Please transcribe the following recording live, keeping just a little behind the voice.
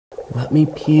Let me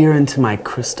peer into my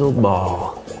crystal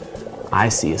ball. I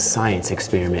see a science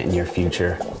experiment in your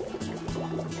future.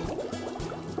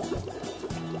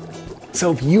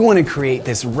 So if you want to create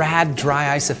this rad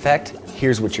dry ice effect,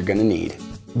 here's what you're gonna need.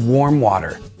 Warm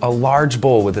water, a large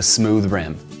bowl with a smooth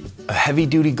rim, a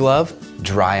heavy-duty glove,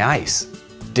 dry ice,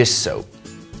 dish soap,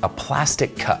 a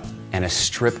plastic cup, and a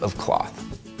strip of cloth.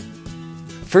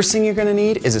 First thing you're gonna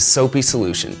need is a soapy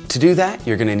solution. To do that,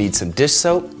 you're gonna need some dish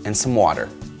soap and some water.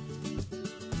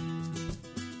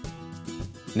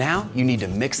 Now, you need to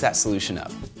mix that solution up.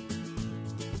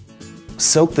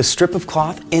 Soak the strip of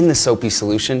cloth in the soapy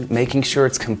solution, making sure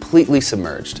it's completely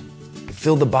submerged.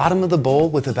 Fill the bottom of the bowl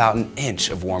with about an inch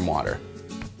of warm water.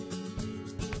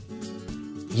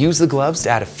 Use the gloves to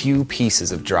add a few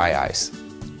pieces of dry ice.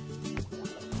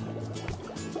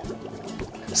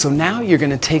 So now you're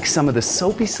gonna take some of the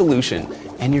soapy solution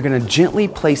and you're gonna gently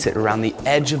place it around the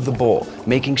edge of the bowl,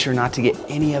 making sure not to get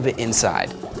any of it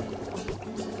inside.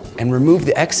 And remove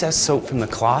the excess soap from the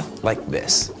cloth like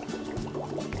this.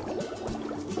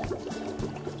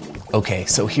 Okay,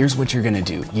 so here's what you're gonna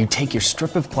do. You take your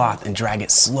strip of cloth and drag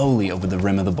it slowly over the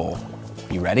rim of the bowl.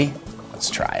 You ready? Let's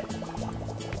try it.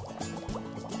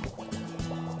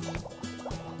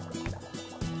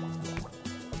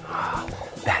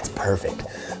 That's perfect.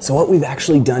 So what we've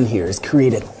actually done here is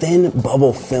create a thin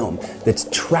bubble film that's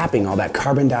trapping all that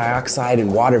carbon dioxide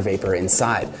and water vapor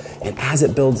inside. And as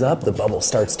it builds up, the bubble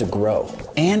starts to grow.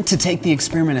 And to take the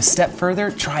experiment a step further,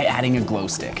 try adding a glow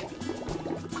stick.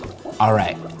 All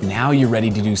right, now you're ready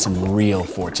to do some real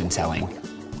fortune telling.